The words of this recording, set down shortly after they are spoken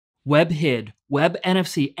WebHID, Web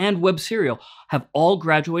NFC, and Web Serial have all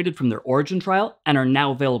graduated from their origin trial and are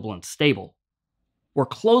now available and stable. We're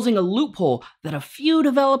closing a loophole that a few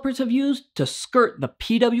developers have used to skirt the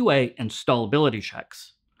PWA installability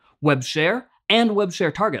checks. WebShare and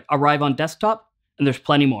WebShare Target arrive on desktop, and there's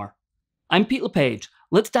plenty more. I'm Pete LePage.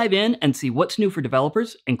 Let's dive in and see what's new for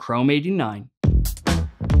developers in Chrome 89.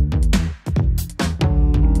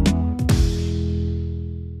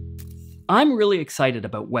 I'm really excited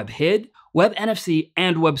about WebHID, Web NFC,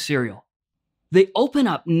 and Web Serial. They open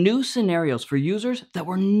up new scenarios for users that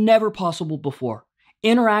were never possible before,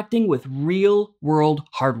 interacting with real-world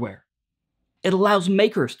hardware. It allows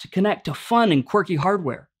makers to connect to fun and quirky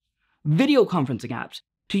hardware, video conferencing apps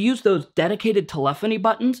to use those dedicated telephony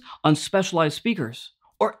buttons on specialized speakers,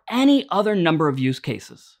 or any other number of use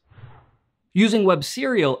cases. Using Web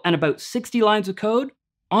Serial and about 60 lines of code,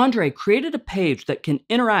 Andre created a page that can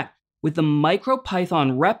interact with the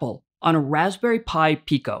MicroPython REPL on a Raspberry Pi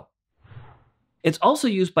Pico. It's also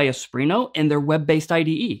used by Esprino in their web-based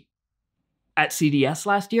IDE. At CDS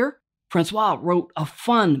last year, Francois wrote a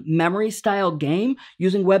fun memory-style game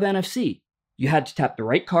using Web NFC. You had to tap the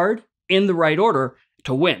right card in the right order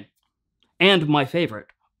to win. And my favorite,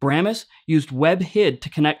 Bramis used WebHID to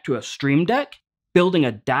connect to a Stream Deck, building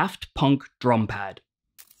a Daft Punk drum pad.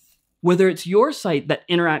 Whether it's your site that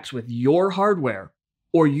interacts with your hardware,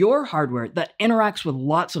 or your hardware that interacts with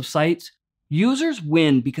lots of sites, users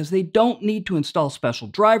win because they don't need to install special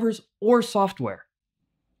drivers or software.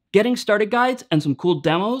 Getting started guides and some cool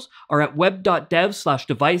demos are at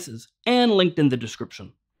web.dev/devices and linked in the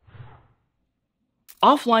description.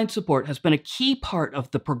 Offline support has been a key part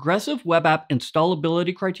of the progressive web app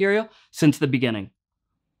installability criteria since the beginning.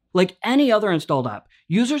 Like any other installed app,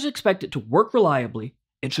 users expect it to work reliably,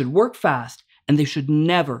 it should work fast, and they should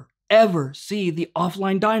never, ever see the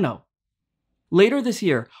offline dyno. Later this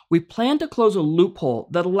year, we plan to close a loophole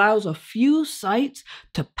that allows a few sites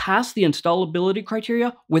to pass the installability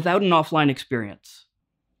criteria without an offline experience.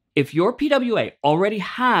 If your PWA already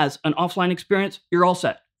has an offline experience, you're all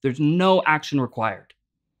set. There's no action required.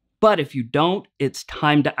 But if you don't, it's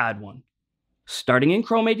time to add one. Starting in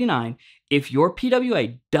Chrome 89, if your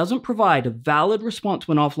PWA doesn't provide a valid response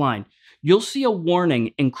when offline, you'll see a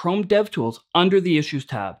warning in Chrome DevTools under the Issues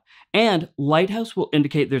tab, and Lighthouse will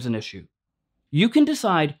indicate there's an issue. You can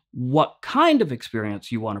decide what kind of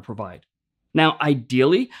experience you want to provide. Now,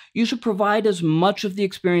 ideally, you should provide as much of the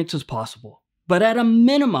experience as possible, but at a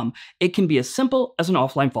minimum, it can be as simple as an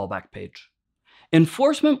offline fallback page.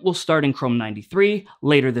 Enforcement will start in Chrome 93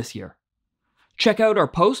 later this year. Check out our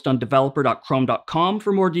post on developer.chrome.com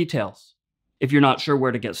for more details. If you're not sure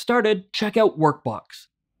where to get started, check out Workbox.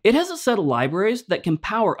 It has a set of libraries that can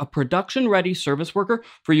power a production-ready service worker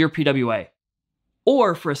for your PWA.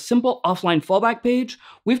 Or for a simple offline fallback page,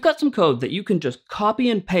 we've got some code that you can just copy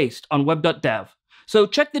and paste on web.dev, so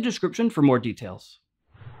check the description for more details.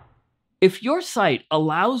 If your site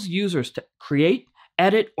allows users to create,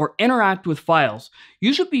 edit, or interact with files,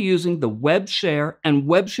 you should be using the WebShare and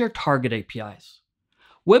WebShare Target APIs.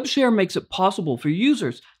 WebShare makes it possible for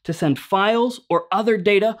users to send files or other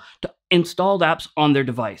data to installed apps on their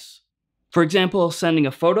device. For example, sending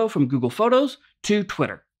a photo from Google Photos to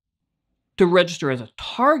Twitter. To register as a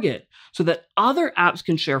target so that other apps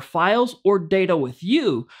can share files or data with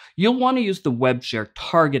you, you'll want to use the WebShare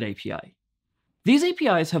Target API. These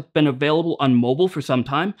APIs have been available on mobile for some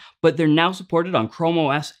time, but they're now supported on Chrome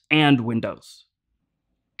OS and Windows.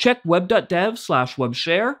 Check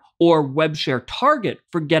web.dev/webshare or WebShare Target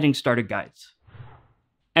for getting started guides.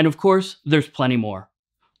 And of course, there's plenty more.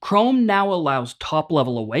 Chrome now allows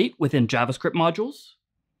top-level await within JavaScript modules.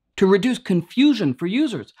 To reduce confusion for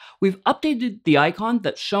users, we've updated the icon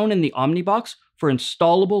that's shown in the Omnibox for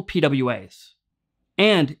installable PWAs.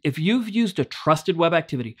 And if you've used a trusted web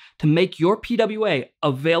activity to make your PWA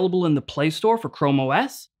available in the Play Store for Chrome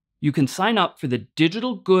OS, you can sign up for the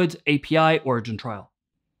Digital Goods API Origin Trial.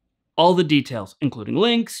 All the details, including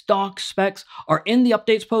links, docs, specs, are in the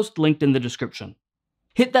updates post linked in the description.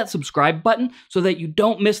 Hit that subscribe button so that you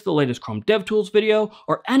don't miss the latest Chrome DevTools video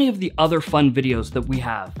or any of the other fun videos that we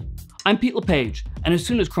have. I'm Pete LePage, and as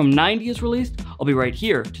soon as Chrome 90 is released, I'll be right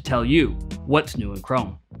here to tell you what's new in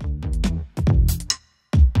Chrome.